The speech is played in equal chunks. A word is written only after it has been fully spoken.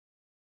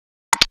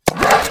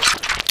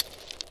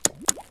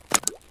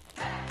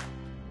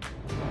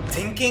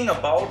Thinking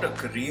about a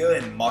career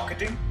in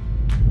marketing?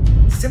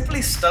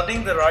 Simply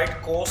studying the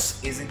right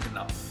course isn't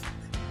enough.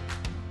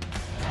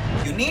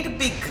 You need to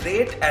be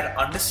great at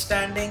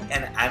understanding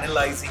and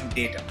analyzing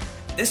data.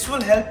 This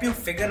will help you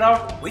figure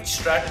out which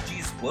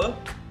strategies work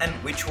and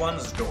which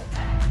ones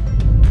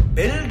don't.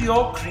 Build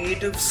your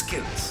creative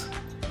skills.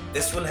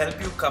 This will help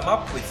you come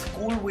up with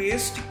cool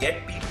ways to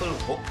get people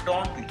hooked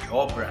on to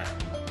your brand.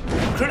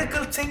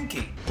 Critical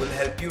thinking will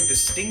help you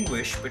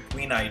distinguish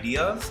between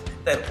ideas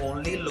that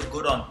only look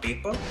good on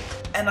paper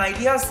and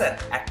ideas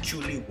that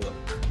actually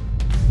work.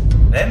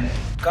 Then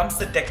comes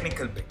the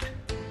technical bit.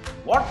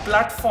 What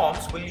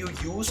platforms will you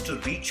use to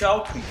reach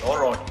out to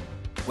your audience?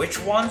 Which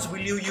ones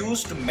will you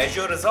use to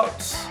measure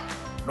results?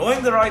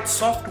 Knowing the right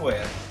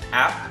software,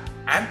 app,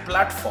 and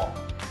platform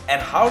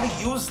and how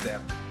to use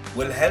them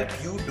will help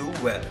you do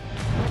well.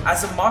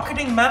 As a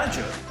marketing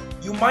manager,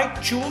 you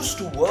might choose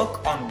to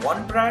work on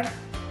one brand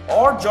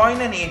or join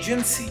an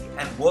agency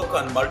and work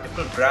on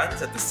multiple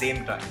brands at the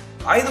same time.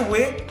 Either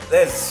way,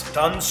 there's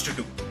tons to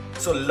do.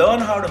 So learn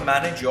how to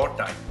manage your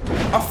time.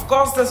 Of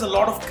course, there's a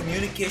lot of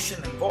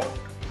communication involved.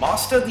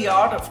 Master the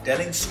art of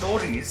telling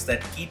stories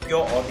that keep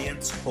your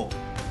audience hooked.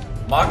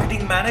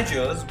 Marketing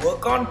managers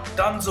work on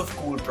tons of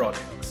cool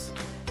projects,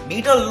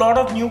 meet a lot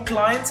of new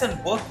clients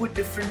and work with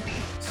different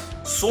teams.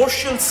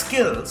 Social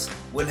skills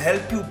will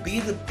help you be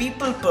the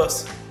people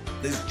person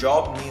this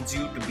job needs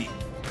you to be.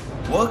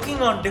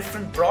 Working on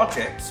different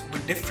projects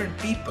with different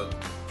people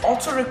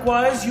also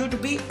requires you to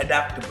be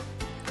adaptable.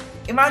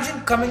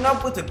 Imagine coming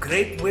up with a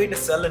great way to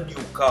sell a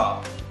new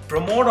car,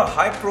 promote a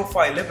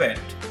high-profile event,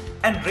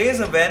 and raise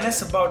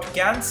awareness about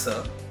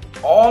cancer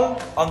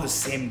all on the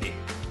same day.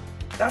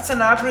 That's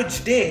an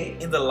average day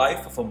in the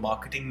life of a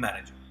marketing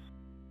manager.